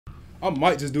I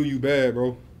might just do you bad,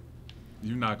 bro.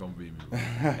 You're not gonna beat me, bro.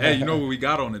 Hey, you know what we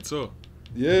got on it too?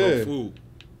 Yeah. No food.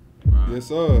 Yes,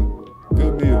 sir.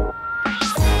 Good deal.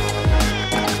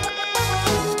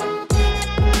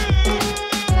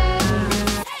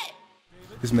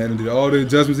 This man did all the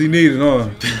adjustments he needed, huh?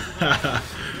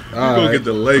 You gonna get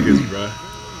the Lakers, bro.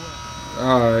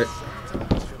 All right.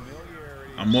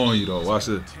 I'm on you though. Watch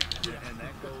it.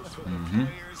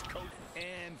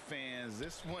 And fans,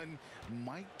 this one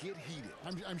might get heated.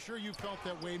 I'm sure you felt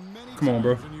that way many Come on,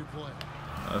 bro. times when you play.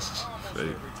 That's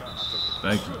fake.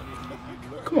 Thank you.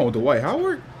 Come on, Dwight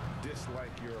Howard. Dislike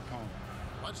your opponent.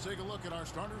 Let's take a look at our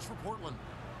starters for Portland.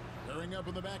 Pairing up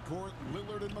in the backcourt,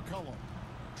 Lillard and McCollum.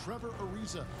 Trevor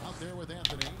Ariza out there with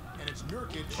Anthony, and it's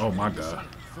Nurkic. Oh my God.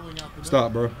 Filling out the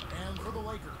Stop, bro. And for the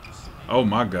Lakers. Oh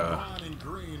my God. Ron and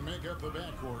Green make up the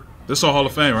backcourt. This on Hall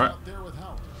of Fame, right? Out there with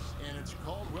Howard, and it's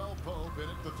Caldwell Pope in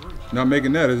at the 3. Not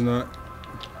making that, is not.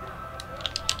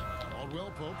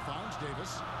 Caldwell Pope finds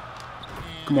Davis.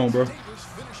 Come on, bro. Davis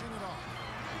finishing it off.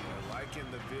 Liking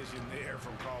the vision there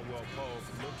from Caldwell Pope,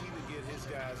 looking to get his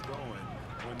guys going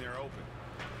when they're open.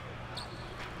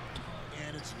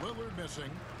 And it's Lillard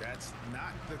missing. That's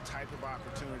not the type of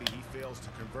opportunity he fails to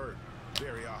convert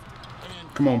very often.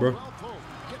 And Come on, bro. Pope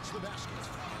gets the basket. And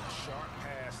a sharp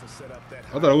pass to set up that.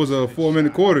 I thought it was a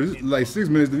 4-minute quarter. This is like 6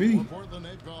 minutes to me. Portland,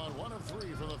 they've gone 1 of 3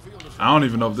 from the field. I don't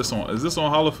even know if this on. Is this on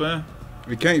Hall of Fame?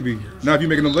 It can't be. Not if you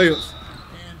making them layups.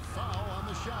 And foul on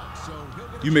the shot. So he'll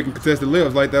get You making contested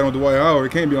layups like that on Dwight Howard.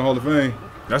 It can't be on Hall of Fame.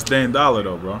 That's Dame Dollar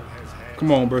though, bro.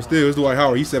 Come on, bro. Still, it's Dwight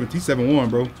Howard. He's 7-1,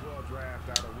 bro.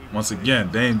 Once again,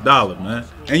 Dame Dollar, man.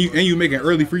 And you making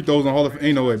early free throws on Hall of Fame.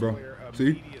 Ain't no way, bro.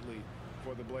 See?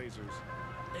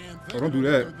 Oh, don't do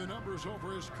that. The numbers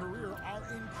over his career are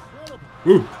incredible.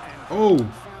 Ooh. Oh.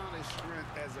 Found his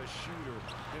strength as a shooter,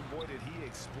 and boy did he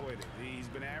exploit it. He's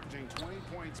been averaging 20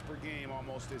 points per game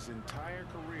almost his entire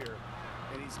career,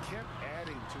 and he's kept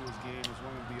adding to his game as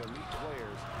one of the elite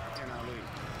players in our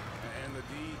league. And the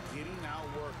D getting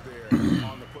outwork there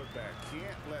on the putback.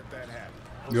 Can't let that happen.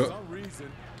 Yep. For some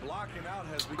reason, blocking out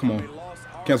has Come become on. a lost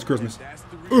art. Cancel Christmas. And that's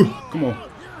the Ooh. reason. Come on. Here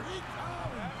he comes.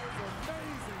 That was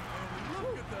amazing. And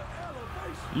look at the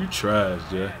elevation. You trash,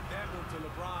 Jay. Add that one to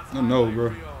LeBron's I know, highlight bro.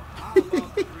 reel. How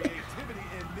about the creativity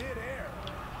in midair?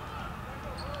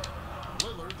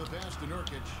 Lillard, the pass to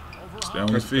Nurkic. Stay on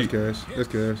your feet. That's cash. That's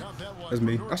cash. That's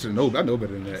me. I should know. I know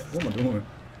better than that. What am I doing?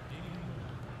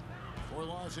 For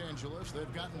Los Angeles,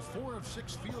 they've gotten 4 of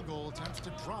 6 field goal attempts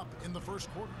to drop in the first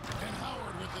quarter. And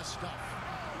Howard with this stuff.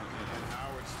 And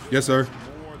Howard still Yes, sir.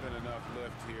 has more than enough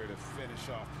lift here to finish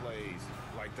off plays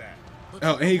like that.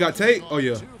 Oh, and he got tape? Oh,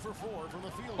 yeah. 2 for 4 from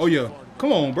the field Oh, yeah. so far.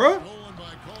 Come on, bro. Stolen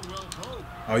by Caldwell Pope.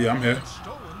 Oh yeah, I'm here.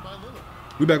 Stolen by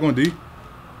Lillard. We back on D.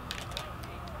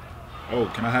 Oh,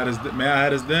 can I have this? May I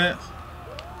have this dance?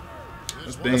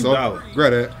 That's Dame That's all. Dollar.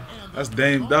 Grab that. That's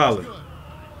Dame Dollar.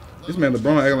 This man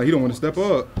LeBron acting like he don't want to step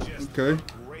up. Okay.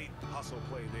 Great hustle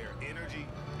play there. Energy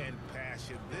and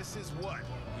passion. This is what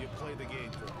you play the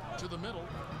game for. To the middle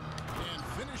and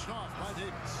finished off by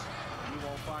Davis. You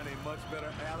won't find a much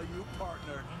better alley-oop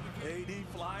partner. AD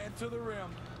flying to the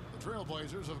rim. The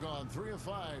Trailblazers have gone 3 of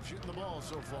 5 shooting the ball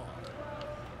so far.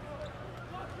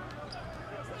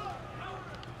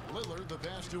 Lillard, the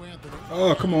pass to Anthony.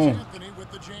 Oh, come on. Anthony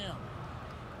with the jam.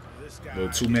 This guy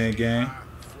Little two-man game.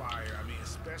 flyer. I mean,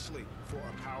 especially for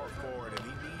a power forward, and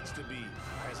he needs to be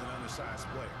as an undersized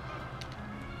player.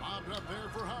 Lobbed up there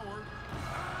for Howard.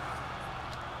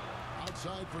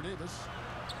 Outside for Davis.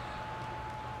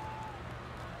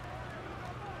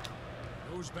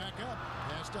 Goes back up.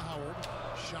 Pass to Howard.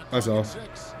 Shot That's clock all.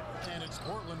 at 6. And it's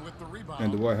Portland with the rebound.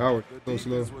 And Dwight Howard The so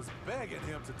slow. defense was begging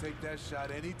him to take that shot,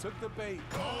 and he took the bait.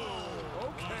 Oh,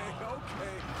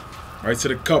 okay. Right to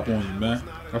the cup on you, man.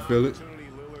 I feel it.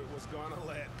 Lillard was going to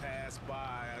let pass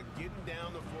by. Getting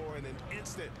down the floor in an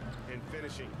instant and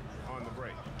finishing on the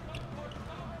break.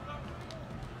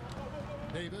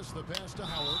 Davis, the pass to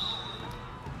Howard.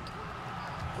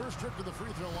 First trip to the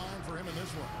free throw line for him in this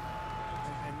one.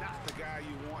 And not the guy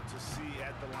you want to see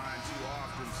at the line too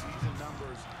often. Season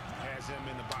numbers has him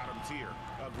in the bottom tier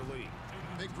of the league.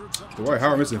 Big group Dwight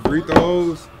Howard missing free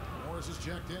throws. Morris is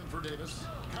checked in for Davis.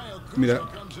 Kyle Give me that.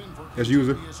 comes in for As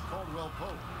user. Caldwell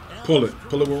Pope. Pull it.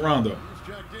 Pull it with Rondo.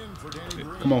 He's checked in for Danny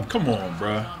Green. Come on. Come on, bro.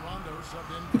 Rondo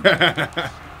subbed in.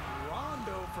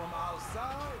 Rondo from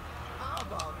outside. How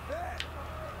about that?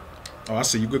 Oh, I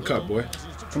see you. Good cut, boy.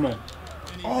 Come on.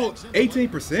 Oh,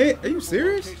 18%? Are you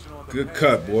serious? Good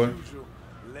cut, boy.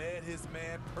 Led his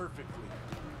man perfectly.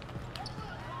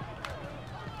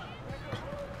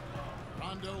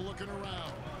 Rondo looking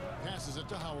around. Passes it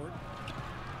to Howard.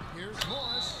 Here's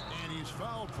Morris, and he's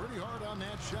fouled pretty hard on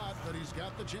that shot, but he's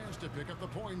got the chance to pick up the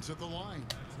points at the line.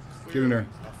 Get in there.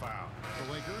 A foul.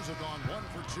 The Lakers have gone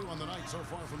 1 for 2 on the night so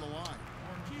far from the line.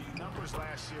 Numbers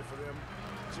last year for them,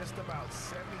 just about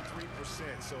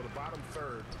 73%, so the bottom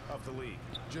third of the league.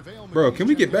 Bro, can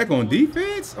we get back on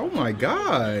defense? Oh my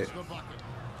God.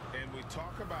 And we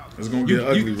talk about It's gonna get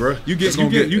ugly, bro. You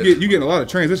getting a lot of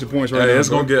transition points right now. Hey, it's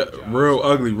bro. gonna get real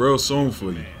ugly real soon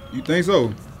for you. You think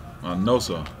so? I know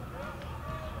so.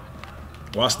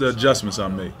 Watch the adjustments I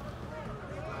make.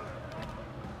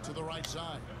 To the right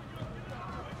side.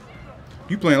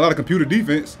 You playing a lot of computer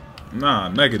defense. Nah,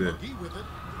 negative. He with it.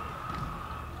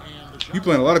 And the shot. You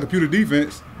playing a lot of computer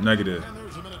defense. Negative. And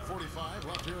there's a minute 45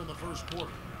 left here in the first quarter.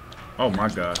 Oh my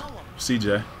God.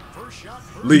 CJ. First shot.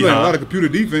 You playing a lot Lehigh. of computer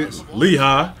defense.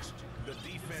 Lehigh. the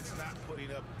defense not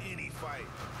putting up any fight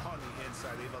on the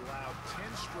inside. They've allowed 10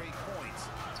 straight points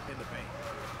in the paint.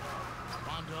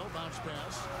 Rondo bounce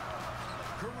pass.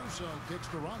 Caruso kicks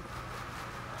to Rondo.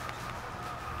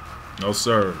 No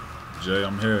sir. Jay,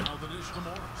 I'm here. Now the dish to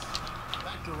Morris.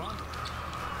 Back to Rondo.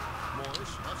 Morris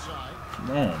left side.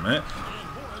 Come on, man. And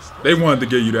Morris. They wanted to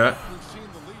give you that. We've seen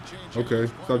the lead change.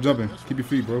 Okay, stop jumping. Keep your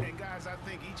feet, bro. And guys, I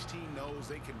think each team knows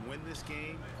they can win this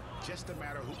game. Just a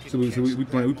matter who can So we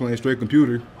catch playing straight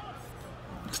computer.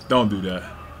 Don't do that.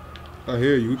 I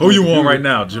hear you. We Who you playing want right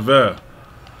computer. now, Javale?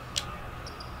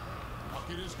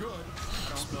 Bucket is good.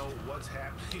 don't know what's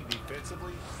happening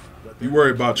defensively. But You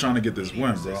worried about trying to get this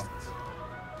win, bro.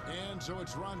 And so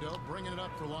it's Rondo bringing it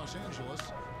up for Los Angeles.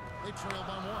 They trail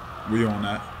by 1. We on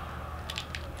that.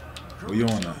 We on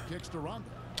Caruso that. kicks to Rondo.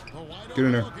 The wide Get in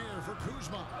open there. look here for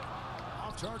Kuzma.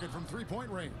 Off target from 3-point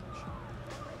range.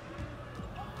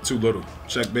 Too little.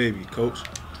 Check baby, coach.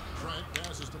 Trent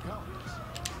passes to Pelley.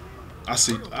 I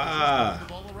see. The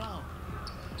ball around.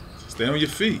 Stay on your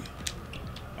feet.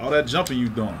 All that jumping you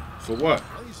doing. For what?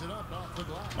 Lays it up off the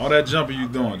glass. All that jumping you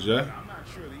doing, Jay. I'm not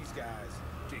sure these guys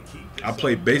can keep this I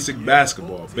play up. basic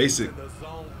basketball. Basic In the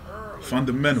zone early.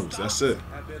 fundamentals. That's it.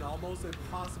 Have been almost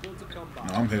impossible to come by.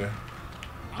 No, I'm here.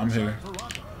 I'm here. For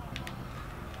Rondo.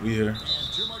 We here. And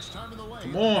too much time in the lane.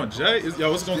 Come on, Jay.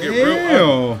 Yo, it's gonna get real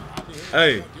ugly. Damn.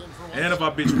 Hey, and if I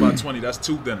beat you by 20, that's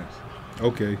 2 dinners.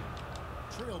 Okay.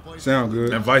 Trailblazers. Sound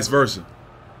good. And vice versa.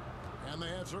 And they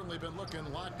have certainly been looking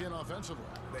locked in offensively.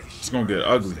 It's gonna get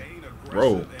ugly. Staying aggressive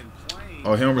Roll. and playing.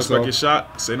 Oh, he don't respect all. your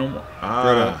shot? Say no more. Straight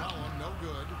Ah. Colin, no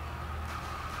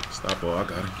good. Stop ball. I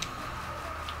got him.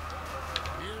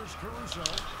 Here's Caruso.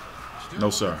 Still No,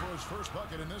 looking sir. for his first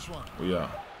bucket in this one. We out.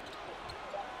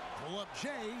 Pull up Jay.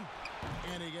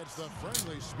 And he gets the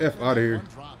friendly F spin, outta and here. one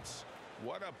drops.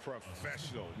 What a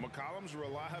professional. McCollum's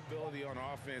reliability on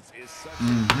offense is such a to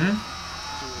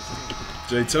his team.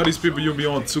 Jay, tell these people you'll be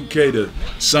on 2K to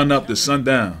sun up to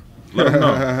sundown. Let them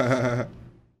know.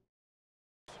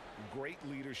 Great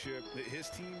leadership. His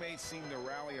teammates seem to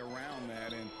rally around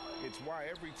that, and it's why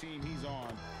every team he's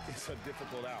on is a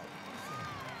difficult out.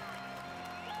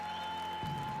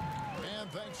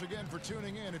 And thanks again for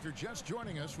tuning in. If you're just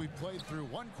joining us, we've played through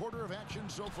 1 quarter of action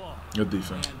so far. Good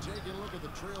defense. And taking a look at the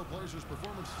Trailblazers'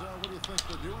 performance, what do you think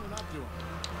they're doing or not doing?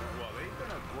 Well, they've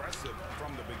been aggressive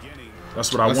from the beginning.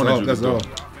 That's what I That's wanted all. you to That's do. all.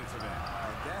 The offensive end.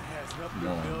 That has nothing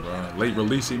Come to build on, bro. Late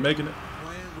release, he making it?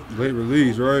 playing with Late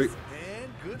release, right? and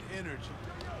good energy.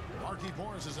 Marquise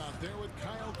Morris is out there with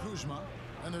Kyle Kuzma.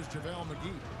 And there's JaVale McGee.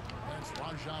 And it's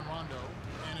Rajon Rondo.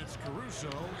 And it's Caruso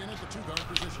in at the 2-guard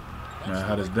position. Man, That's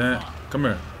how the does Laker that? 5. Come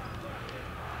here.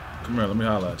 Come here, let me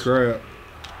holler at you. Crap.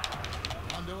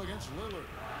 Rondo against Lillard.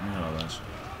 Let me holler at you.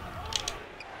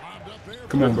 Lobbed up there.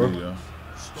 Come on, bro. Yeah.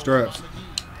 Stolen Straps. by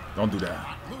McGee. Don't do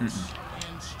that. Loose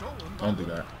and stolen by Don't do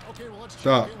Lillard. that. Okay, well, let's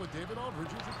Stop. check in with David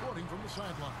Aldridge, who's reporting from the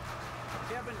sideline.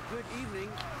 Kevin, good evening.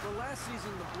 For last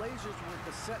season, the Blazers were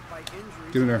beset by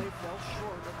injuries. Get in there. And they fell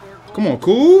short of their goals. Come on,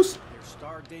 Cools. Their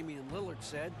star Damian Lillard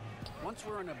said, "Once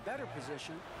we're in a better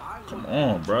position, I Come want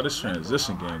on, them bro. to This remember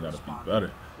transition how I game gotta be responded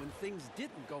better. when things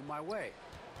didn't go my way,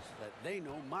 so that they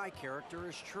know my character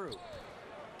is true."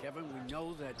 Kevin, we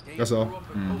know that Dame That's all. grew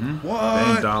up in Oakland. Dang,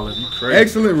 What? Dollar, you crazy.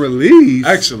 Excellent release.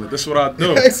 Excellent. That's what I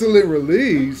do. Excellent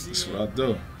release. That's what I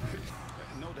do.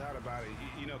 No doubt about it.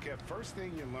 You know, Kev, first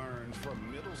thing you learn from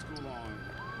middle school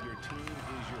on, your team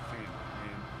is your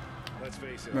family. And let's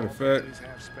face it, Matter all of fact. families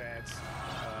have spats,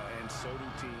 and so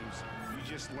do teams.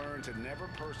 You just learn to never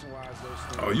personalize those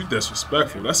things. Oh, you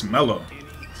disrespectful. That's mellow. Any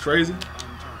Crazy?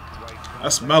 unturned, right?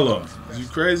 That's mellow. Is you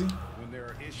crazy? When there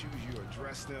are issues, you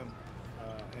address them.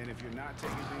 And if you're not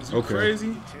taking things Okay.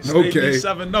 Crazy? Okay.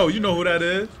 7-0. You know who that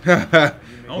is.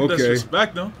 Don't Okay.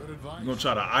 disrespect them. Good advice. You're going to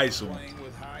try to ice him. playing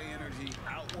with high energy,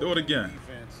 Do it again.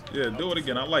 defense, Yeah, do it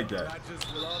again. I like that.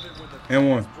 And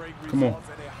one. Come on.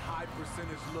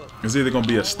 It's either gonna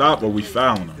be a stop or we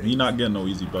fouling him. He not getting no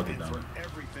easy bucket down there.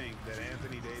 Everything that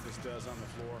Anthony Davis does on the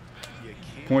floor, you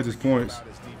can't Points is points. about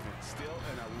his defense. Still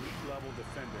an elite level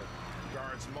defender,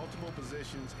 guards multiple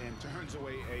positions and turns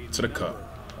away a To the number cup.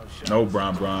 of shots. No,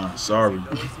 Brian. Sorry.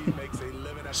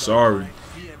 Sorry.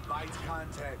 He invites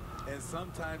contact and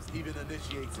sometimes even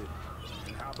initiates it.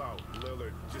 And how about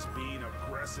Lillard just being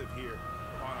aggressive here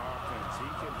on offense? He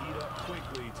can heat up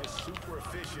quickly, just super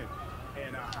efficient,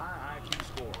 and a high IQ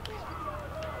score.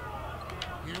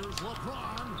 Here's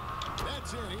LeBron.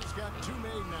 That's it. He's got 2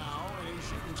 made now, and he's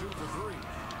shooting 2 for 3.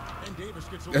 And Davis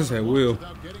gets That's that Will.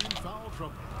 without getting in foul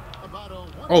trouble. About a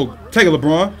Oh, take it,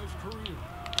 LeBron. in his career.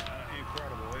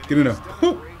 Incredible. And Get in there. he's done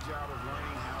a great job of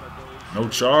learning how to go No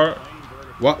charge.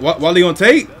 While he on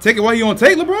tape? Take it while he on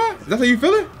tape, LeBron? Is that how you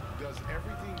feeling? does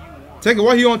everything you want. Take it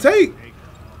while he on tape.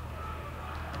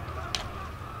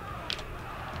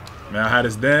 Man, I had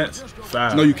his dance.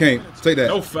 Foul. No, you can't. Take that.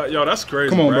 No foul. Yo, that's crazy.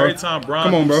 Come on, bro. Every time Brian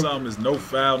Come on, bro. do something, is no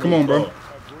foul. Come no on, bro. call.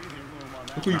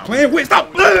 Look who you playing with. Stop.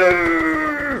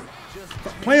 Stop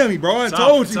playing me, bro. I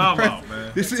told you. Time bro. out,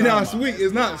 man. This is not sweet.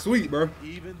 It's not sweet, bro.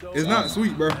 It's not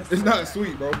sweet, bro. It's not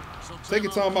sweet, bro. Take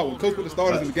your time out. When coach put the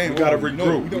starters in the game, We gotta you know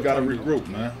regroup. it. We know gotta what time it is. regroup,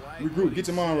 man. Regroup. Get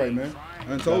your mind right, man. I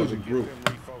done told you. Regroup.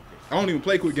 I don't even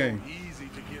play quick game. Easy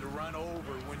to get run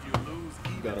over when you lose.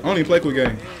 I don't even play quick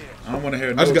game. I don't want to hear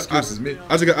I no just excuses. got. Me.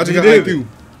 I just got Me IQ. neither.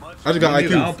 I just got Me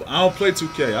neither. IQ. I don't play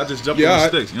 2K. I just jump on Yeah, the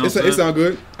sticks. You know what I'm it saying? sound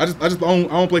good. I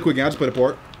don't play quick game. I just play the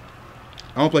part.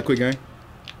 I don't play quick game.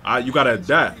 You gotta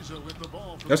adapt.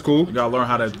 That's cool. You gotta learn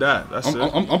how to adapt. That's it.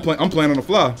 I'm playing on the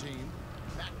fly. Back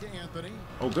to Anthony.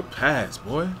 Oh, good pass,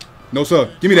 boy. No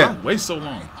sir. Give me that. Wait so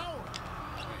long.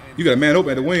 You got a man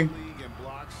open at the wing.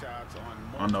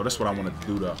 I know that's what I want to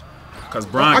do though. Cause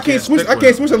Brian I can't switch. stick I with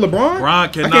can't him. switch to LeBron. Brian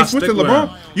I cannot can't switch stick to with LeBron.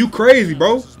 him. You crazy,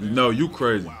 bro. No, you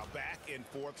crazy. Back and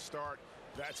forth start,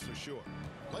 that's for sure.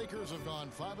 Lakers have gone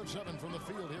 5 of 7 from the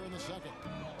field here in the second.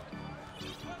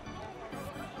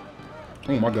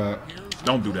 Oh my God.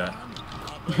 Don't do that.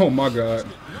 Oh my God.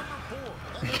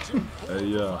 Hey,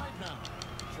 yeah.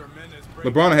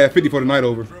 LeBron had 50 for the night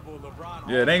over.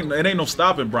 Yeah, it ain't no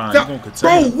stopping Brian. Stop. You gonna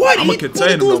contain him. Bro, what? I'm He gonna threw it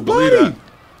contain him. through his Don't believe body. that.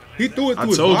 He threw it through I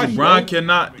his told body, you, Brian bro.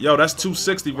 cannot. Yo, that's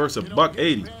 260 versus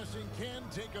 $180. Passing can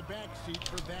take a back seat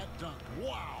for that dunk.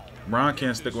 Wow. Brian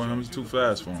can't stick with him. He's too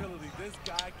fast for him.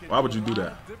 Why would you do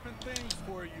that?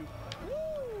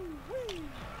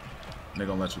 They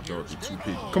gonna let you throw it to 2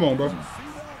 people. Come on, bro.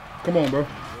 Come on, bro.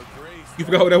 You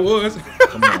forgot who that was?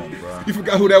 Come on, bro. You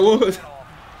forgot who that was?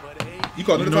 You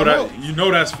called You another know timeout. that. You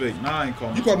know that's fake. Nah, I ain't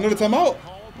calling. You called another timeout.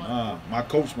 Nah, my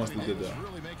coach must have did that.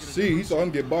 See, he saw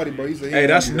him get body, bro. He said, Hey,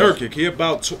 that's Nurkic. Nurkic. He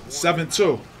about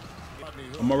 7'2".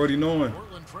 I'm already knowing.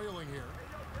 Portland trailing here.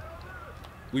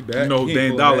 We back. You know who He ain't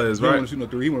Dame pulling Dollar that. is, He don't right? wanna shoot no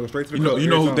three. He want to go straight to the You know, cup. you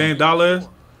know every who time. Dame Dollar is?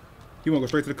 He want to go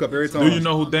straight to the cup every time. Do you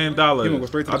know who Dame Dollar He is? wanna go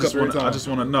straight to the I just cup every wanna, I time. just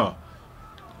want to know.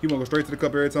 He want to go straight to the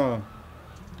cup every time.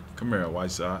 Come here,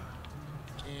 Whiteside.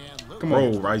 And Come on.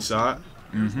 Roll right side.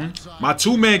 My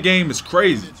 2-man game is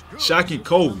crazy. Shaq and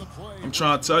Kobe. I'm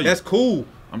trying to tell you. That's cool.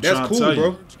 I'm That's trying to cool, tell bro.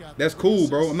 you. That's cool,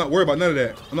 bro. I'm not worried about none of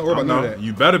that. I'm not worried about none of that.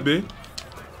 You better be.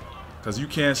 Because you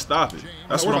can't stop it.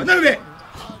 That's I'm what not I'm. worried about none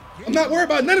of that. I'm not worried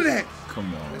about none of that.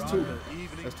 Come on. That's two.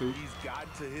 That's two. He's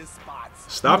got to his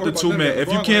spots. Stop the 2-man.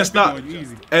 If you can't stop.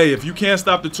 Hey, if you can't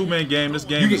stop the 2-man game, this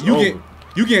game is over.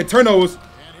 You get turnovers. here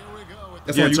we go. It's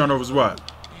That's Yeah, on you. turnovers what?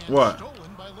 What? stolen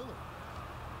by Lillard.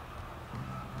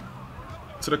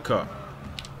 To the cup.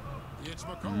 It's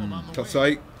McCollum on the Tough wing.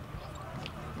 sight.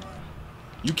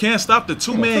 You can't stop the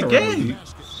 2-man turn around, game.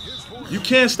 You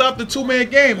can't stop the 2-man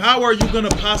game. How are you gonna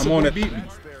I'm on possibly that. beat me?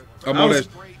 I'm on that.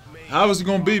 How is he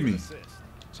gonna beat me?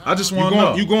 I just want to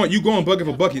know. You going bucket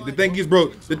for bucket. The thing is,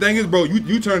 bro.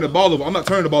 You turn the ball over. I'm not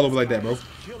turning the ball over like that, bro.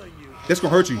 That's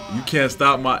gonna hurt you. You can't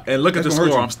stop my. And look at the That's gonna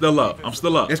hurt score. you. I'm still up. I'm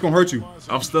still up. That's gonna hurt you.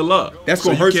 I'm still up. That's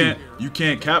gonna hurt you. You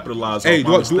can't capitalize Hey,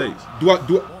 on my mistakes. do I?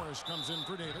 Morris comes in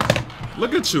for Davis.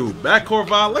 Look at you, backcourt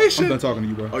violation. I'm done talking to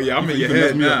you, bro. Oh yeah, I'm in You your finna mess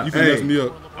head me up. now. You can mess me Hey,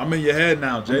 up. I'm in your head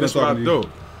now, Jay. done That's what I talking to you. do.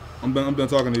 I'm done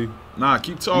talking to you. Nah,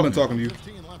 keep I'm talking. done talking to you.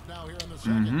 15 left now here in the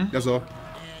second. That's all. And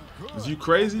good. Is you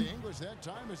crazy? The English that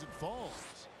time as it falls.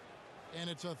 And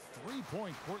it's a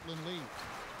 3-point Portland lead.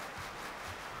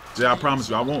 Jay, I promise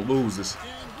you, I won't lose this. And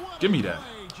what Give me a that.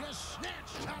 play, just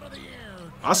snatched out of the air.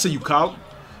 I see you, Colin.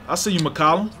 I see you,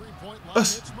 McCollum. 3-point line,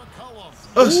 Us. it's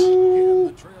McCollum. Us. And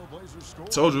the Trailblazers score.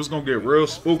 Told you it's gonna get real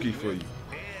spooky for you.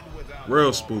 And without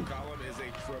Real the ball, spooky. McCollum is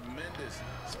a tremendous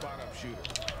spot-up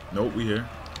shooter. Nope, we here.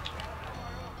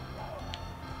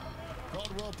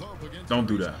 Caldwell Pope against Don't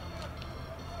do that.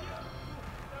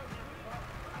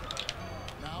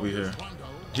 We here.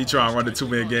 He trying to run the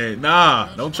two-man game.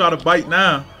 Nah, don't try to bite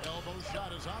now.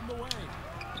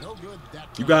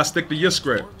 You gotta stick to your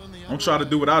script. Don't try to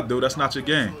do what I do. That's not your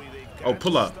game. Oh,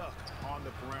 pull up.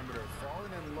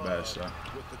 Bad shot.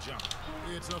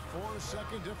 It's a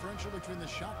 4-second differential between the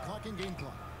shot clock and game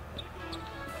clock.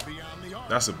 Beyond the arc.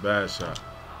 That's a bad shot.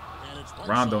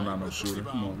 Rondo not no shooter.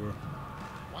 Come on, bro.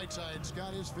 Whiteside's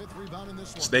got his 5th rebound in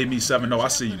this one. Stay me 7-0. I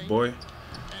see you, boy.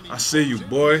 I see you,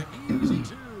 boy.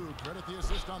 Credit the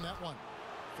assist on that one.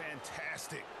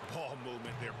 Fantastic ball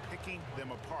movement. They're picking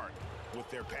them apart with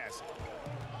their passing.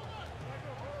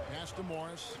 Pass to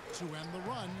Morris to end the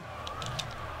run.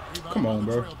 Come on,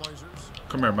 bro.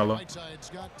 Come here, Melo.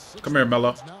 Come Come here,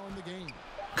 Melo.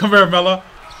 Come here, Melo.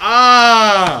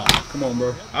 Ah! Come on,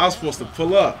 bro. I was supposed to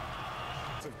pull up.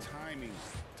 Of timing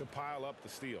to pile up the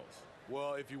steals.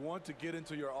 Well, if you want to get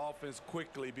into your offense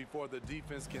quickly before the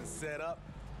defense can set up,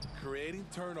 creating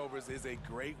turnovers is a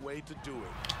great way to do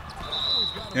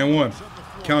it. And one.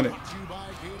 Count it.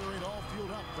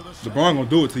 LeBron gonna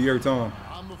do it to you every time.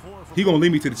 He gonna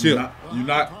lead me to the chip. You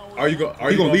not? Are you going?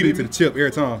 He gonna lead me to the chip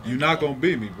every time. You're not gonna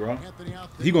beat me, bro.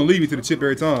 He gonna lead me to the chip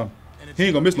every time. He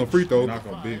ain't gonna miss no free throw. You're not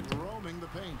gonna beat me.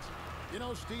 You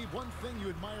know, Steve, one thing you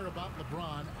admire about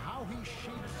LeBron, how he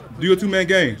shapes Do your two-man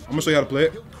game. I'm gonna show you how to play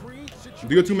it.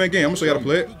 Do your two-man game. I'm gonna show you how to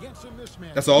play it.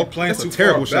 That's all. Playing That's a too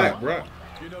terrible far back, shot. bro.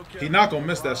 He not gonna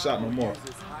miss that shot no more.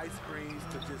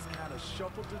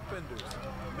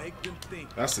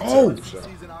 That's a Oh, terrible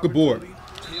shot. good board.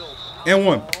 And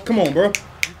one. Come on, bro.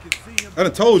 I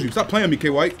done told you. Stop playing me, K.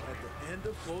 White.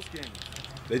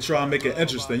 They try and make it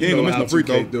interesting. You ain't know gonna how miss no free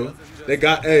 2K throw. do. They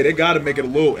got to make it a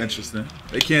little interesting.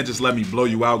 They can't just let me blow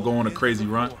you out, go on a crazy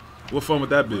run. What fun would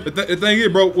that be? The thing is,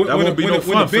 bro, when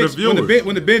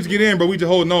the bench get in, bro, we just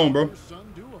holding on, bro.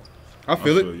 I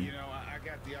feel it.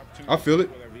 I feel it.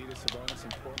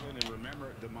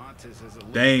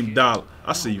 Dame Dollar.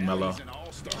 I see you, Melo.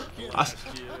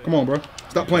 Come on, bro.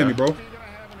 Stop playing me, bro.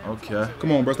 Okay.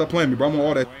 Come on, bro. Stop playing me, bro. I'm on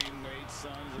all that.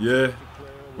 Yeah.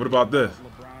 What about this?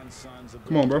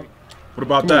 Come on, bro. What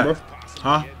about Come that? on, bro.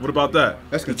 Huh? What about that?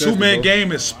 That's the contested, two-man bro.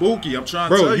 game is spooky. I'm trying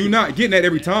to Bro, tell you. you not getting that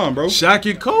every time, bro. Shaq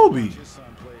and Kobe.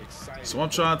 So I'm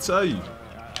trying to tell you.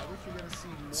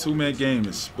 Two-man game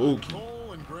is spooky.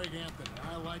 Cole and Greg Anthony.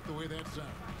 I like the way that sounds.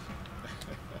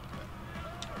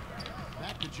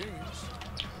 Back to James.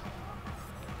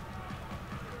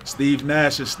 Steve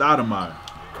Nash and Stoudemire.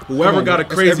 Whoever on, got bro. a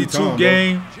That's crazy every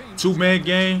time, two-man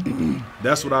game,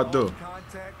 that's what I do.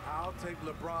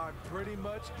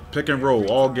 Pick and roll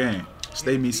all game.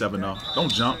 Stay me 7-0.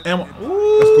 Don't jump. And, That's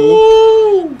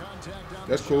cool.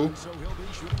 That's cool.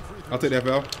 I'll take that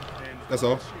foul. That's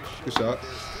all. Good shot.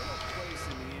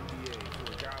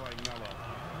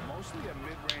 Mostly a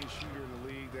mid-range shooter in the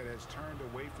league that has turned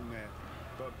away from that.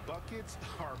 But buckets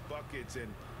are buckets,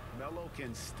 and Melo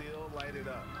can still light it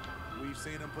up. We've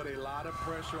seen him put a lot of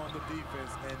pressure on the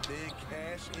defense and then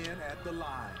cash in at the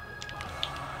line.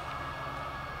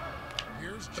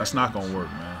 that's not going to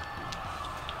work, man.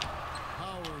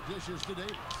 Power dishes to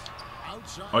Davis.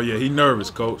 Outside. Oh, yeah, he nervous,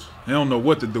 coach. He don't know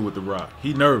what to do with the rock.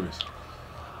 He nervous.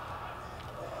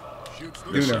 Shoots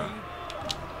the Give me that.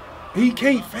 He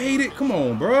can't fade it. Come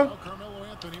on, bro. Carmelo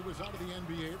Anthony was out of the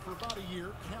NBA for about a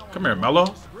year. Come here,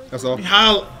 Melo. That's all. He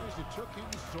holler. It took him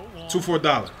so long. 2 for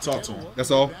 $1. Talk to him. That's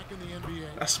all. Back in the NBA.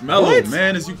 That's Melo, What?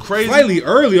 man. Is you crazy? Slightly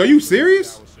early. Are you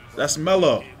serious? That's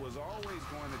Melo. Was always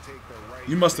going to take the right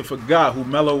You must have forgot who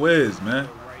Melo is, man.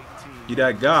 He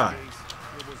that guy.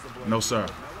 No, sir.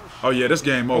 Oh, yeah, this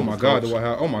game over, Oh my God, coach. Dwight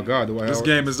Howard. Oh my God, Dwight This Howard.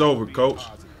 game is over, coach.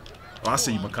 Oh, I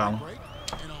see you, McCollum.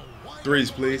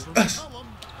 Threes, please.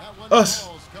 Us.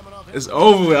 It's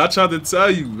over with. I tried to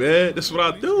tell you, man. This is what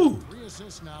I do. 3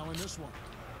 assists now in this one.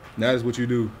 That is what you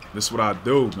do. This is what I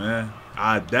do, man.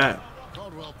 I adapt.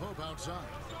 Caldwell Pope outside.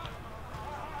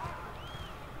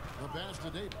 The pass to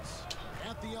Davis.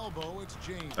 At the elbow, it's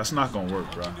James. That's not going to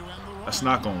work, bro. To end the run. That's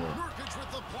not going to work. Nurkic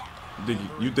with the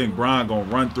block. You think Brian going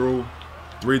to run through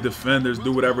 3 defenders,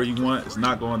 do whatever he want? It's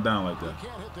not going down like that.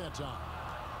 Can't hit that time.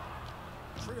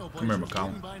 Come here,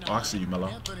 McCollum. Oh, I see you,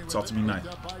 Melo. Talk to me nice.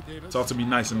 Talk to me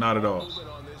nice and not at all.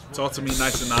 Talk to me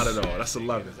nice and not at all. That's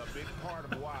 11.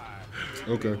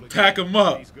 Okay. Pack him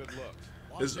up.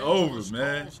 It's over,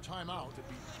 man. Timeout.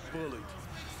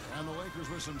 And the Lakers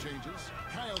with some changes.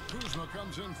 Kyle Kuzma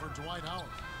comes in for Dwight Howard.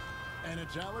 And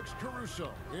it's Alex Caruso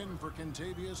in for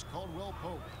Kentavious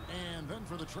Caldwell-Pope. And then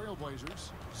for the Trailblazers,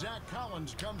 Zach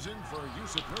Collins comes in for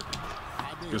Yusuf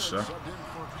Nurkic. Good shot. Subbed in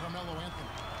for Carmelo Anthony.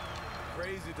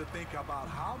 Crazy to think about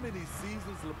how many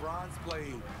seasons LeBron's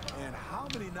played and how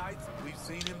many nights we've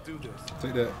seen him do this.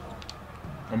 Take that.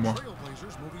 One more.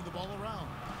 Trailblazers moving the ball around.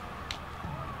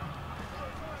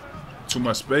 Too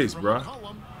much space, bro.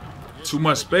 Too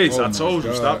much space. I told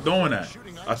you, stop doing that.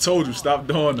 I told you, stop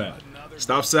doing that.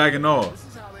 Stop sagging off.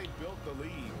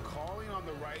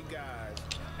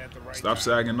 Stop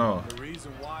sagging off.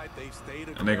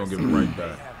 And they're going to give it right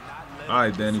back. All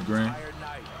right, Danny Green.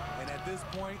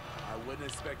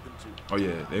 Oh,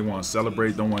 yeah, they want to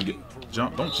celebrate. Don't want to get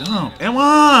jump. Don't jump. And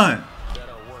one.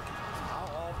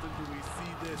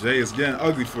 Jay, it's getting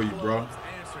ugly for you, bro.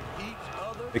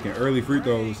 Taking early free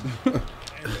throws. You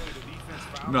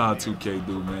know how 2K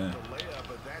do, man.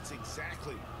 But that's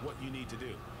exactly what you need to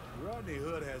do. Rodney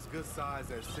Hood has good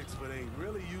size at 6'8".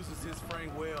 Really uses his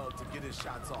frame well to get his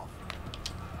shots off.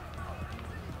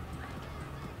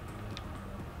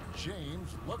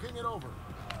 James looking it over.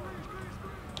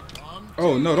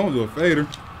 Oh no, don't do a fader.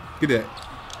 Get that.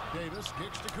 Davis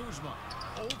kicks to Kuzma.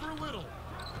 Over Little.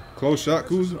 Close shot,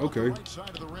 Kuzma. Okay. Right side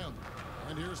of the rim.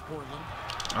 And here's Portland.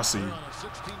 I see you.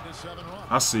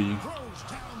 I see you.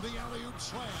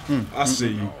 I see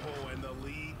you.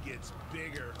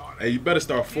 Hey, you better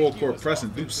start full court pressing.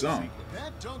 Do something.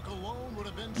 I'm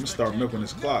gonna start milking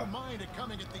this clock.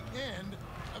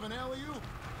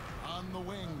 On the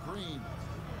wing, Green.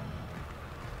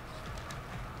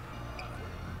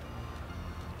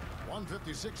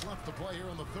 1:56 left to play here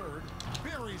in the third.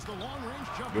 Buries the long-range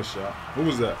jumper. Good shot. Who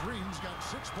was that? Green's got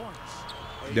 6 points.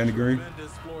 Danny Green.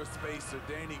 Tremendous floor spacer.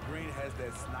 Danny Green has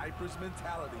that sniper's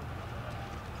mentality.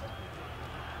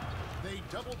 They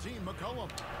double team McCollum.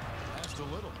 Pass to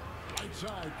Little. Right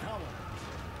side, Collins.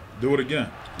 Do it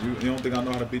again. You don't think I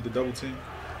know how to beat the double team?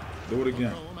 Do it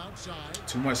again.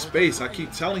 Too much space. I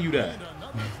keep telling you that.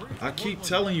 I keep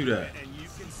telling you that.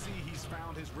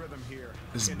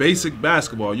 It's basic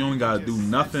basketball. You only got to do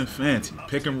nothing fancy.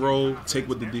 Pick and roll. Take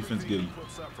what the defense gives you.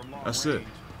 That's it.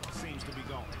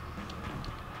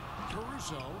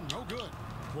 Caruso, no good.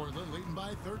 Portland leading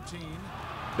by 13.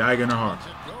 Dag in her heart.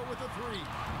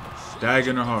 Dag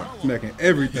in her heart. Smacking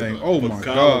everything. Oh my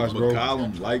gosh, bro.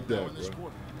 McCollum like that,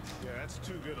 bro. Yeah, that's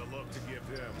too good a look to give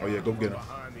him. Oh yeah, go get him.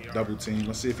 Double team.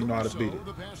 Let's see if you know how to beat it.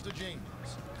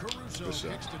 Caruso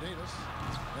kicks to Davis.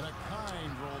 And a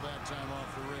kind roll that time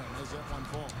off the rim as that one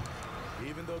falls.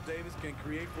 Even though Davis can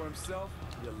create for himself,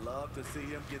 you love to see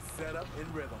him get set up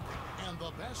in rhythm. And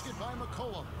the basket by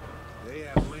McCollum. They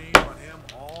have leaned on him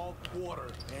all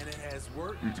quarter, and it has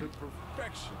worked to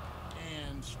perfection.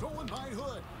 And stolen by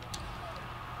Hood.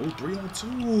 Oh,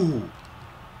 3-on-2.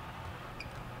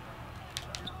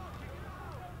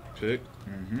 Pick.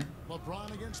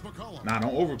 LeBron against McCollum. Nah,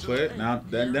 don't overplay it. Now,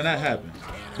 then that happened.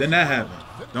 Then that happened.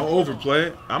 Don't overplay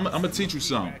it. I'm gonna teach you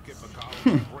something.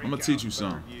 I'm gonna teach you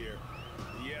something.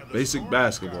 Basic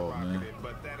basketball, man.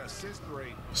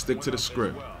 Stick to the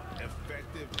script.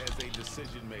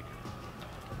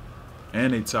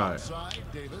 And they tired.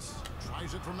 Davis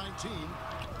tries it from 19.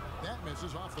 That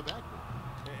misses off the backboard.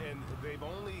 And they've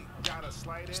only got a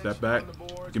slight step back.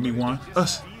 Give me one.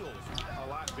 Us.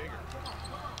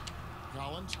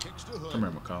 Collins kicks to Hood. Come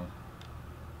here, McCollum.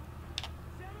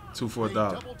 2 for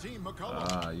 $1.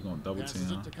 Ah, you gonna double team,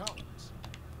 huh?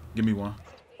 Give me one.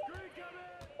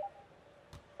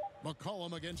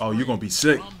 Oh, you're gonna be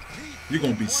sick. You're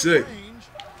gonna be sick.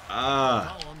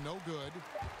 Ah. No good.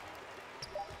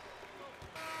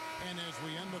 And as we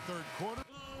end the third quarter,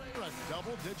 a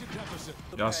double-digit deficit.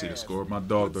 Y'all see the score. My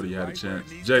dog thought he had a chance.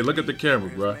 Jay, look at the camera,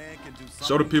 bro.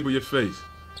 Show the people your face.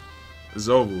 It's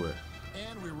over with.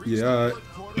 Yeah, all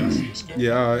right.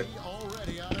 Yeah, all right.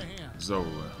 It's over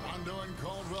with.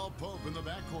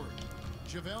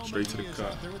 Straight to the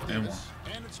cup. And one.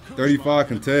 35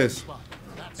 contest.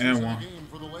 And one.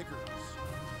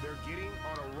 They're getting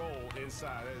on a roll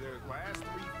inside. Their last 3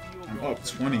 field I'm goals up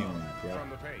 20 on you, bro. from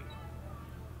the paint.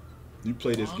 You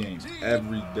play this game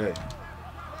every day.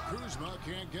 Kuzma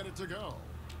can't get it to go.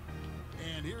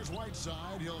 And here's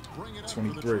Whiteside. He'll bring it up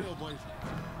 23. for the Trailblazers.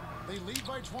 They lead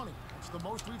by 20. It's the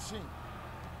most we've seen.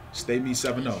 Stay me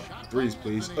 7-0. Threes,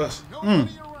 please. Us.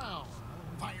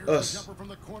 Us.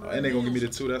 And they gonna give me the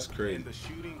 2. That's crazy. And the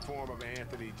shooting form of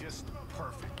Anthony just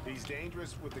perfect. He's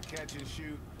dangerous with the catch and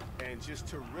shoot, and just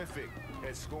terrific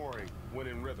at scoring when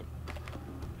in rhythm.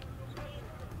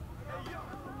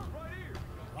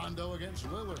 Rondo against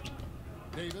Lillard.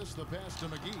 Davis, the pass to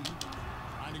McGee.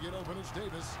 Trying to get open, it's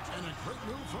Davis. And a great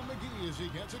move from McGee as he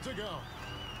gets it to go.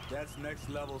 That's next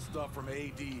level stuff from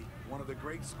AD. One of the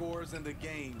great scorers in the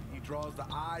game. He draws the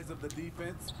eyes of the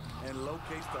defense and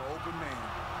locates the open man.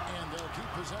 And they'll keep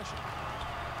possession.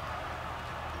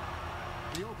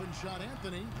 The open shot,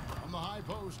 Anthony, from the high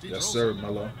post. Yes, sir,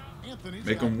 Melo.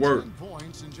 Make him work.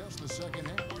 Points in just the second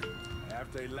half.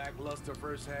 After a lackluster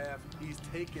first half, he's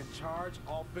taken charge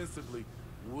offensively.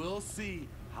 We'll see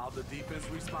how the defense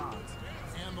responds.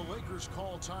 And the Lakers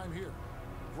call time here.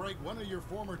 Greg, one of your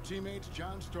former teammates,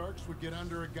 John Starks, would get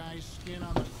under a guy's skin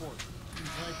on the court.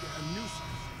 He's like a nuisance,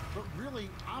 but really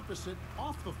opposite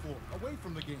off the floor, away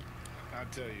from the game. I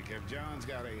tell you, Kev, John's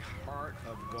got a heart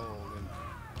of gold, and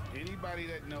anybody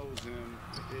that knows him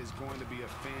is going to be a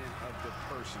fan of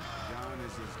the person. John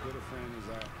is as good a friend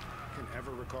as I can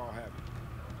ever recall having.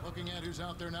 Looking at who's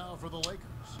out there now for the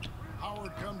Lakers.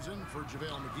 Howard comes in for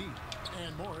JaVale McGee,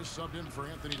 and Morris subbed in for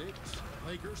Anthony Davis.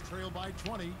 Lakers trail by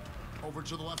 20. Over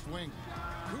to the left wing.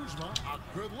 Kuzma, a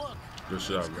good look. Good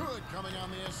shot. Good coming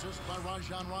on the assist by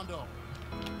Rajon Rondo.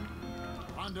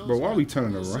 Bro, why are we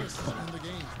turning around? In the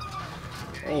game.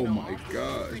 Oh my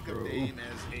gosh, think bro. of Dame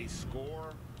as a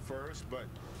scorer first, but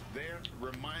they're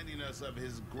reminding us of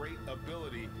his great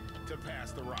ability to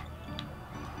pass the rock.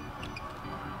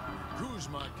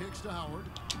 Kuzma kicks to Howard.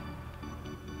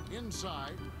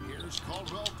 Inside, here's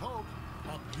Caldwell Pope.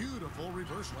 A beautiful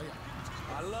reverse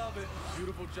layup. I love it.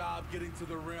 Beautiful job getting to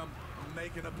the rim,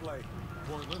 making a play.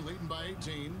 Portland leading by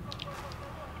 18.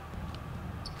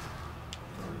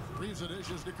 Leaves the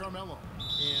dishes to Carmelo.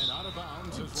 And out of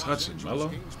bounds is Los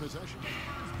Angeles Kings possession.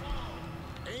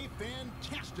 A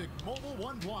fantastic mobile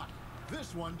one block.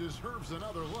 This one deserves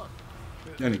another look.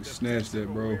 That nigga snatched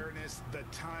that, bro. The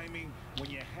timing, when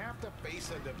you have to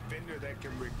face a defender that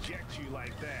can reject you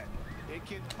like that, it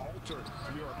can alter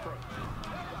your approach.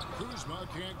 Kuzma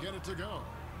can't get it to go.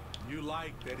 You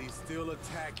like that he's still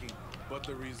attacking, but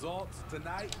the results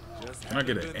tonight just Can I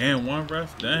get an and one,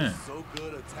 ref? Damn. So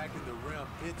good attacking the rim.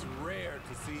 It's rare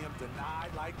to see him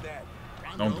denied like that.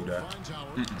 Don't do that.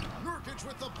 Nurkic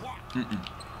with the block.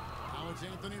 Now it's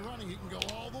Anthony running. He can go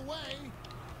all the way.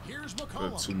 Here's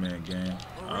McCollum. Good two-man game.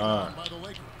 By the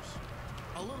Lakers.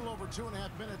 A little over 2.5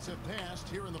 minutes have passed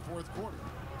here in the fourth quarter.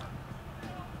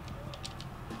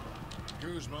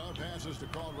 Kuzma passes to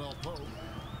Caldwell Pope.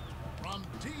 From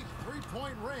deep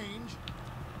three-point range.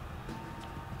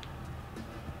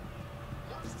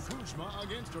 Kuzma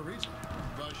against Ariza.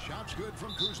 The shot's good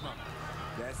from Kuzma.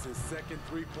 That's his second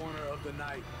three-pointer of the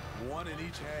night. One in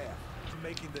each half.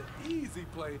 Making the easy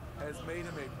play has made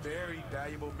him a very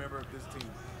valuable member of this team.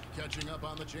 Catching up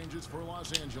on the changes for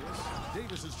Los Angeles.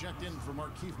 Davis is checked in for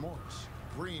Markieff Morris.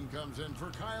 Green comes in for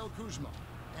Kyle Kuzma.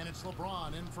 And it's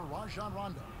LeBron in for Rajon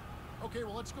Rondo. Okay,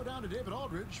 well, let's go down to David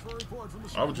Aldridge for a report from the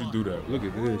Why would you do that? Look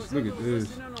at this. Look at this.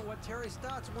 Listening to what Terry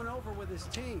Stotts went over with his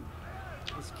team.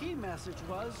 His key message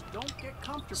was, don't get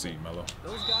comfortable. See, Melo.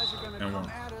 Those guys are going to come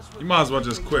at us. You might as well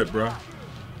just quit, bro.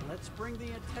 Let's bring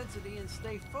the intensity and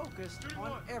stay focused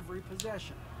on every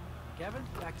possession. Kevin,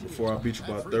 back to you. Before I beat you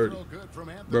by 30.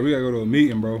 Bro, we got to go to a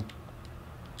meeting, bro.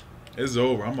 It's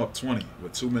over. I'm up 20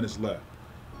 with 2 minutes left.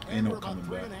 Ain't no coming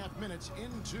back. 3.5 minutes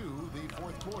into the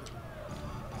fourth quarter.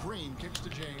 Green kicks to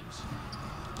James.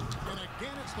 And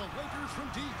again, it's the Lakers from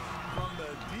deep. From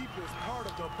the deepest part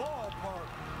of the ballpark,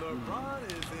 LeBron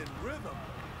is in rhythm.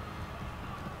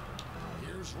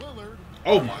 Here's Lillard.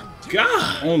 Oh, my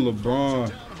God. On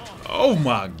LeBron. Oh,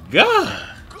 my God.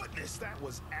 Goodness, that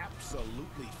was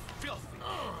absolutely filthy.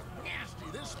 Oh,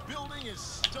 nasty. This building is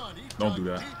stunned. He Don't do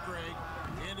that. Deep,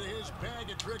 Greg, into his bag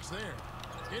of tricks there.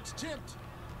 It's tipped.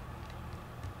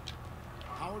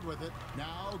 Howard with it.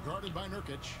 Now guarded by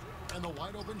Nurkic. And the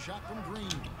wide open shot from Green.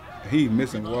 He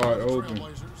missing wide open.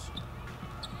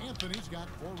 Anthony's got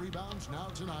 4 rebounds now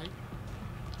tonight.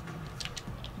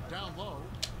 Down low.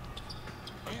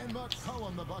 And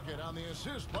McCollum the bucket on the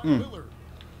assist by Lillard.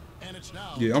 And it's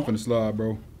now. Yeah, I'm finna slide,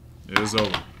 bro. It's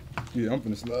over. Yeah, I'm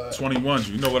finna slide. 21.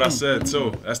 You know what I said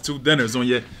too. That's 2 dinners on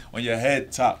your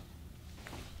head top.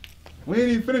 We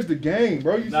ain't even finished the game,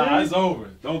 bro. You Nah, serious? it's over.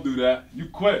 Don't do that. You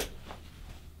quit.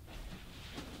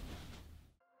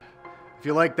 If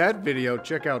you like that video,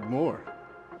 check out more.